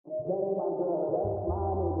Catch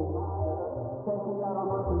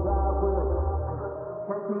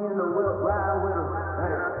me in the whip, ride with her.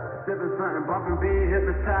 Hey, sipping something, bumping big,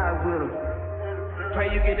 hypnotized with her. Pray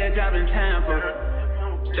you get that job in Tampa.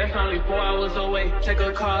 That's only 4 hours away. Take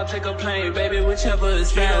a car, take a plane, baby, whichever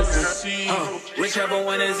is faster. Whichever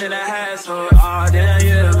one is in the hassle. Oh, damn,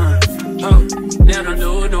 yeah. Never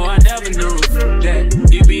knew, no, I never knew that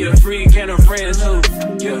you be a freak and a friend too.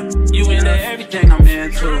 Yeah, you into everything I'm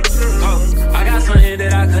into. I got something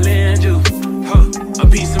that I could lend you. A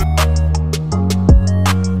piece of.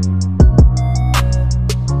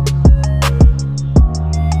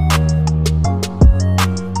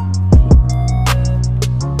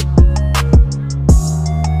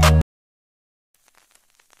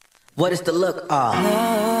 What is the look of?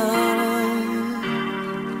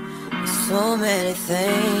 So many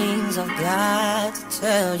things I've got to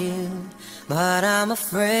tell you, but I'm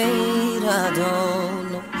afraid I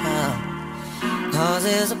don't know how. 'Cause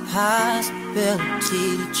there's a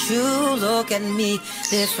possibility that you look at me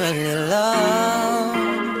differently, love.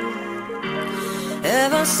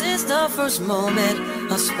 Ever since the first moment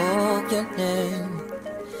I spoke your name,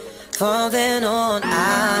 from then on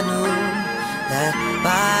I knew that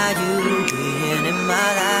by you being in my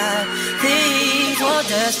life, things were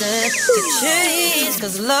destined to change.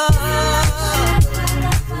 'Cause love,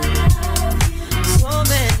 so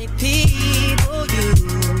many people use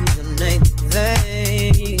your name in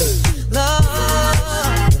vain. Love,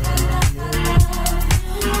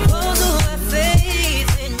 those who have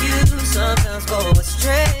faith in you sometimes go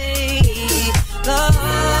astray. Love,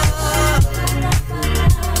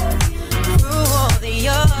 through all the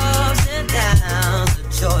ups and downs, the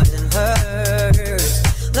joys and hurts,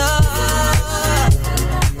 love,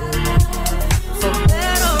 for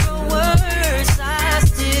better or worse, I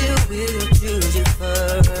still will choose you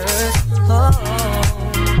first. Oh,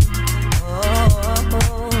 oh,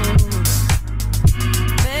 oh.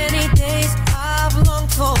 Many days I've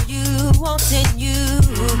longed for you, wanting you,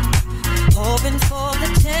 hoping for the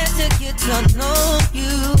chance to get to know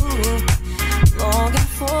you, longing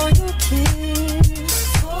for your kiss,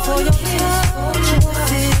 for your touch,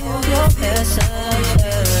 feel your presence.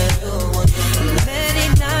 Many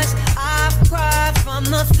nights I've cried from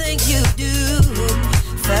the things you do,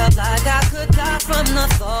 felt like I could die from the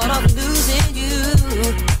thought of losing you.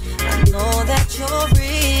 I know that you're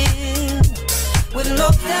real, with no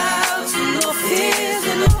doubts and no fears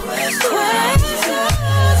and no questions.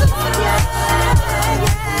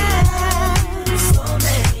 So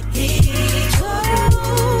many people.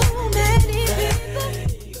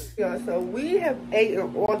 Yeah, so we have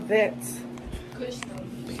eaten all that. Good stuff.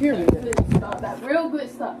 Period. Good stuff. That real good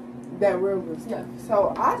stuff. That real good stuff. Yeah.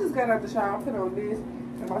 So I just got out the shower, put on this,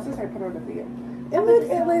 and my sister put on the video. And look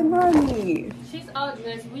at my mommy. She's all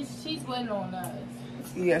dressed. She's waiting on us.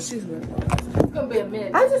 Yeah, she's good. It's gonna be a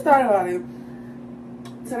minute. I just thought about it.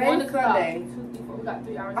 Today's 1 o'clock. Sunday. 2, 3, 4. We got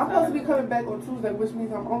 3 hours. I'm supposed to be coming back on Tuesday, which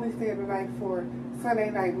means I'm only staying the night for Sunday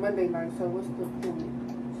night, Monday night. So what's the point?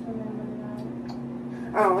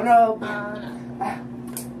 I don't know. I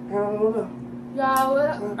don't know. Y'all,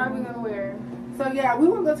 what are we gonna wear? So yeah, we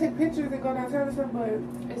want to go take pictures and go downtown or something,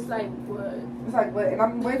 but It's like what? it's like, but, and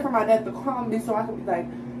I'm waiting for my dad to call me so I can be like,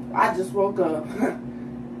 I just woke up.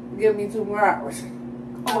 Give me 2 more hours.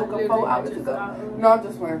 I woke up 4 hours ago. No, I'm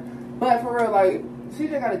just playing. But for real, like,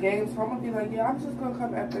 CJ got a game, so I'm gonna be like, yeah, I'm just gonna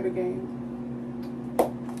come after the game.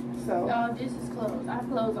 So. Y'all, this is clothes. I have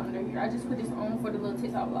clothes under here. I just put this on for the little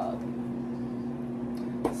TikTok vlog.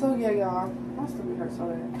 So yeah, y'all, my stomach hurts so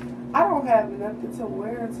bad. I don't have nothing to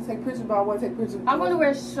wear to take pictures, but I want to take pictures. I'm gonna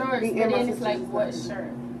wear shorts, but Me and my then it's like, sister's what sister.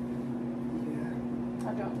 shirt? Yeah.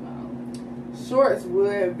 I don't know. Shorts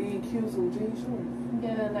would be cute, some jean shorts.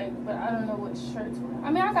 Yeah, like, but I don't know what shirts wear.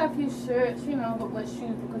 I mean, I got a few shirts, you know, but what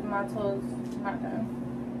shoes because my toes not done.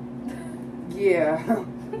 Yeah.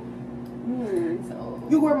 So.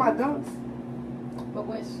 You wear my dunks? But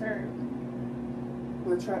what shirt?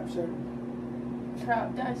 With a trap shirt.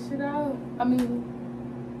 Trap that shit out. I mean,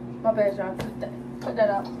 my bad, y'all. Put that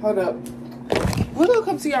out. Hold up. We're gonna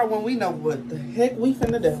come to y'all when we know what the heck we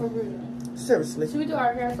finna do. For real. Seriously. Should we do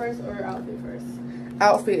our hair first or outfit first?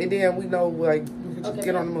 Outfit, and then we know, like, we can just Okay.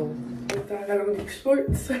 get on the move. I got on these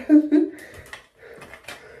shorts.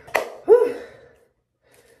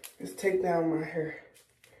 Let's take down my hair.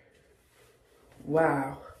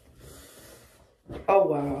 Wow. Oh,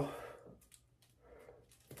 wow.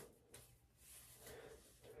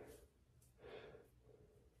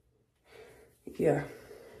 Yeah.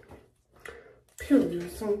 Period.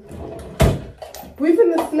 So we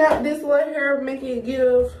finna snap this little hair, make it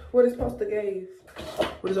give what it's supposed to give.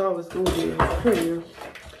 What it's always gonna give. Period.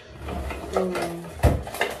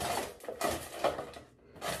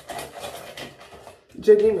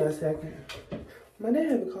 Just give me a second. My dad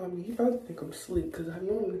haven't called me. He probably think I'm asleep because I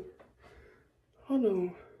normally... Hold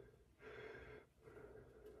on.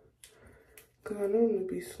 Because I normally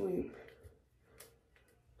be asleep.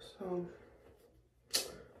 So...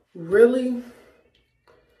 Really?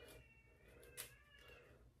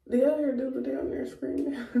 The other dude down there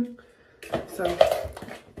screaming. So,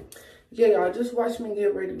 yeah, y'all, just watch me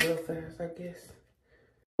get ready real fast, I guess.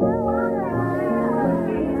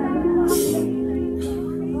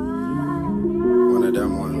 One of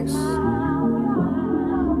them ones.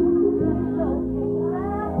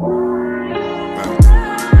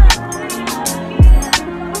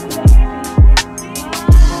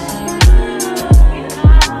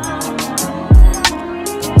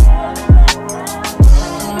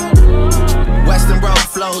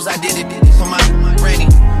 I did it for my granny.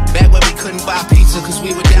 Back when we couldn't buy pizza cause we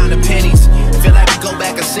were down to pennies. Feel like we go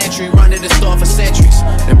back a century, run to the store for centuries.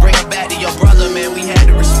 Then bring it back to your brother, man, we had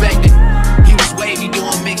to respect it. He was wavy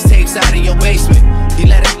doing mixtapes out of your basement. He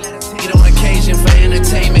let it hit on occasion for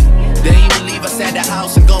entertainment. Didn't even leave us at the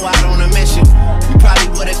house and go out on a mission. We probably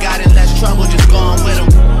would've got in less trouble just going with him.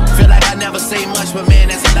 Feel like I never say much, but man,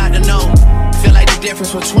 that's a lot to know. Feel like the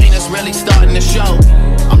difference between us really starting to show.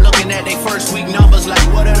 I'm looking at they first week numbers like,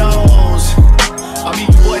 what are those? I mean,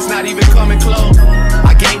 you boys not even coming close.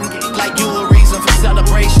 I gave like you a reason for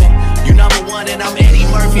celebration. You number one and I'm Eddie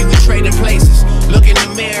Murphy, we trading places. Look in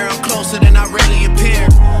the mirror, I'm closer than I really appear.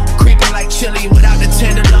 Creeping like chili without the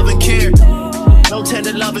tender love and care. No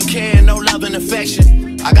tender love and care, no love and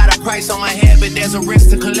affection. I got a price on my head, but there's a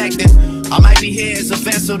risk to collecting. I might be here as a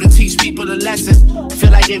vessel to teach people a lesson.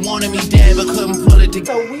 Feel like they wanted me dead, but couldn't pull it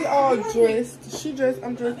together. So we all dressed. She dressed,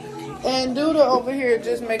 I'm dressed. And Duda over here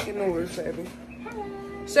just making noise, baby.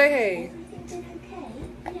 Say hey.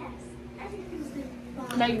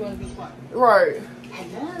 Now you want to be quiet. Right.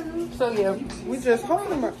 So yeah, we just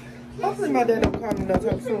hopefully my dad don't call me no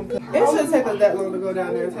time soon. It shouldn't take us that long to go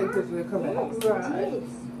down there and take pictures and come back. Right.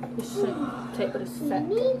 It shouldn't take but a second.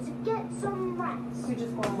 We need to get some rest. We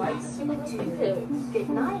just want lights. Good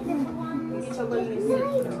night, little ones. Get your baby to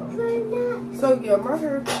Good night. So yeah, my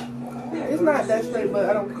hair, it's not that straight, but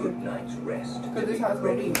I don't care. Night's rest. Because this house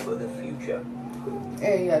gonna be. For the future.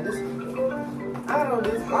 And yeah, this, I don't know if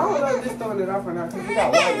this throwing it off or not because we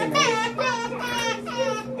got white in there.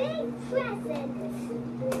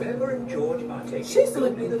 Bella and George are taking She's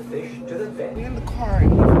Goldie the fish to the vet. We're in the car.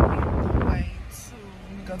 Wait, so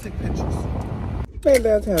let me go take pictures. Back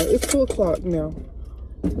downtown. It's 2 o'clock now.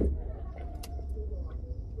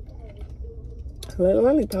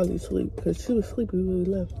 Lily probably asleep because she was sleepy when we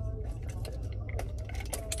left.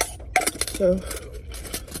 So,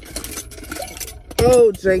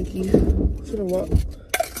 oh, Jakey, should've walked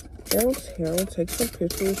downtown, take some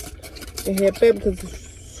pictures, and head back because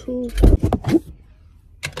it's 2.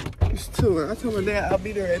 It's 2. And I told my dad I'll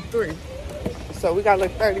be there at 3. So we got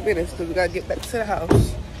like 30 minutes because we gotta get back to the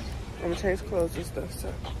house. I'm gonna change clothes and stuff.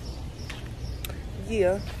 So,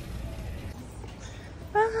 yeah.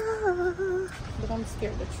 But I'm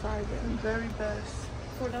scared to try them. Very best.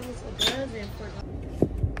 $4 a dozen.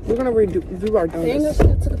 We're gonna redo our Dang, I donuts. should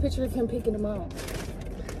have took a picture of him picking them out.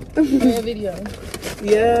 In a video.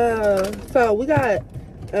 Yeah. So we got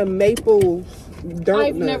a maple donut.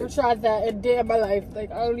 I've never tried that a day in my life.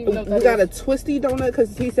 Like, I don't even know what that We got a is. twisty donut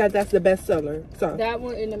because he said that's the best seller. So That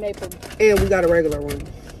one and the maple. and we got a regular one.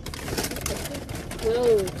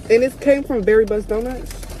 Whoa. And it came from Berry Buzz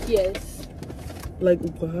Donuts. Yes. Like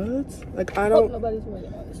what? Like I Hope don't. nobody's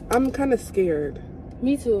wearing this. I'm kind of scared.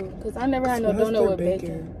 Me too, because I never had no Why is donut there with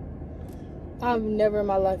bacon. I've never in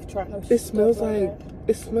my life tried no shit. It smells like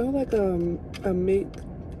it smells like a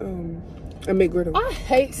McGriddle. I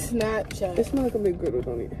hate Snapchat. It smells like a McGriddle,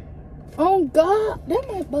 don't it? Oh God, that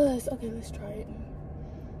might buzz. Okay, let's try it.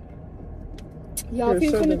 Y'all, if Here,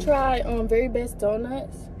 you're show gonna them. try Very Best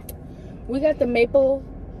Donuts, we got the maple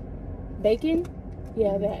bacon.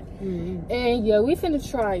 Yeah, that. And yeah, we finna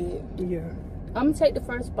try it. Yeah. I'm gonna take the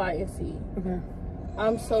first bite and see. Okay.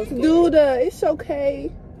 I'm so scared. Dude, it's okay.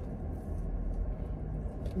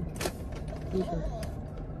 Okay.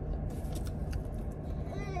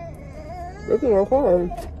 Looking real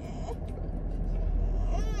hard.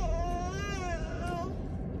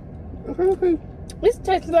 Okay. This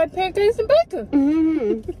tastes like pancakes and bacon.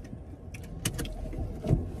 Mm-hmm.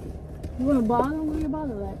 You want a bottle? Where your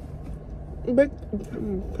bottle at?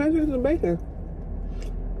 Pancakes and bacon.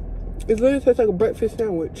 It literally tastes like a breakfast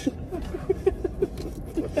sandwich.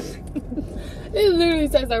 It literally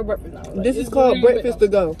tastes like a breakfast sandwich. This is called breakfast to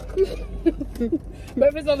go.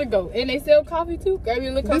 Breakfast on the go. And they sell coffee too. Grab you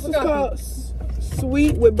a little cup This of is coffee. called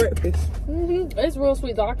sweet with breakfast. It's real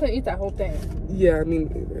sweet though. I couldn't eat that whole thing. Yeah, I mean,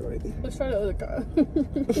 like, Let's try the other kind.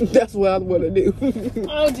 that's what I want to do.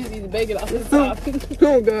 I'll just eat the bacon off the top.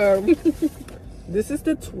 Oh god. This is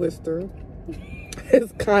the twister.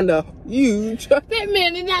 It's kind of huge. That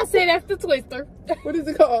man did not say that's the twister. What is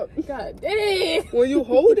it called? God dang. When you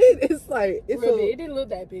hold it, it's like it's Really, it didn't look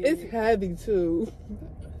that big. it's heavy too.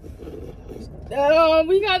 We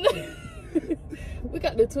got the we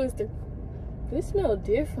got the twister. This smells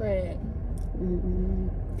different.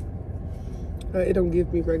 It don't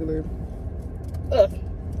give me regular. Ugh.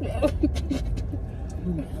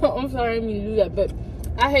 I'm sorry, I didn't mean to do that, but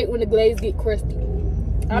I hate when the glaze get crusty.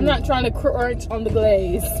 I'm not trying to crunch on the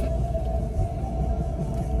glaze.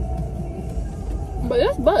 But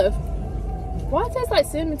that's buff. Why it tastes like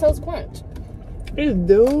Cinnamon Toast Crunch? It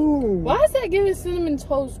do. Why is that giving Cinnamon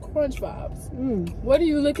Toast Crunch vibes? What are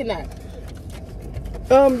you looking at?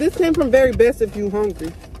 This came from Very Best if you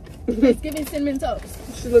hungry. It's giving Cinnamon Toast.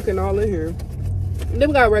 She's looking all in here. Then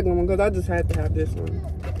we got a regular one because I just had to have this one.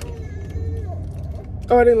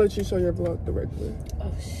 Oh, I didn't let you show your vlog the regular.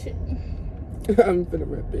 Oh shit. I'm finna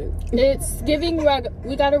rip it. It's giving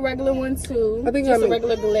we got a regular one too. I think just I a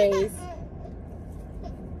regular glaze.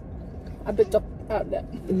 I picked up out that.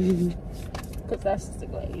 Cause that's just the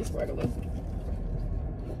glaze, regular.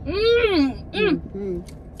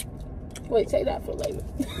 Wait, take that for later.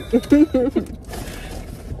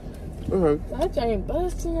 That ain't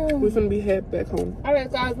busting. We're gonna be head back home.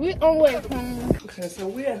 Alright guys, we're on way home. Okay, so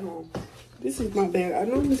we're at home. This is my bag. I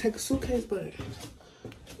normally take a suitcase, but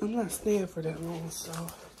I'm not staying for that long, so.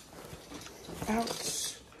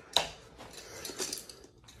 Ouch.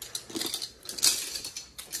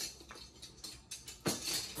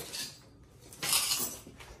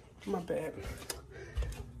 My bad.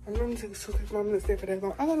 I normally take a suitcase, but I'm gonna stay for that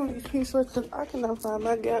long. I got on these pink shorts because I cannot find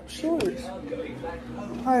my Gap shorts.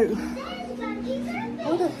 Like,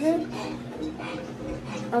 what the heck?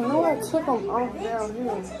 I know I took them off down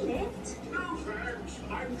here.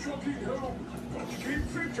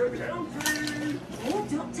 Poor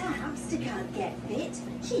Dr. Hamster can't get fit.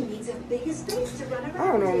 She needs a bigger space to run around. I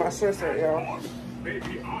don't know where my shorts are, y'all.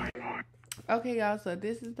 Okay, y'all, so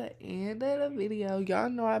this is the end of the video. Y'all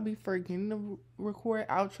know I be forgetting to record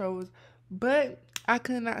outros, but I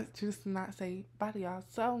could not just not say bye to y'all.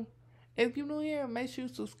 So, if you're new here, make sure you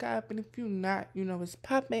subscribe, and if you're not, you know it's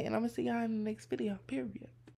popping, and I'm gonna see y'all in the next video, period.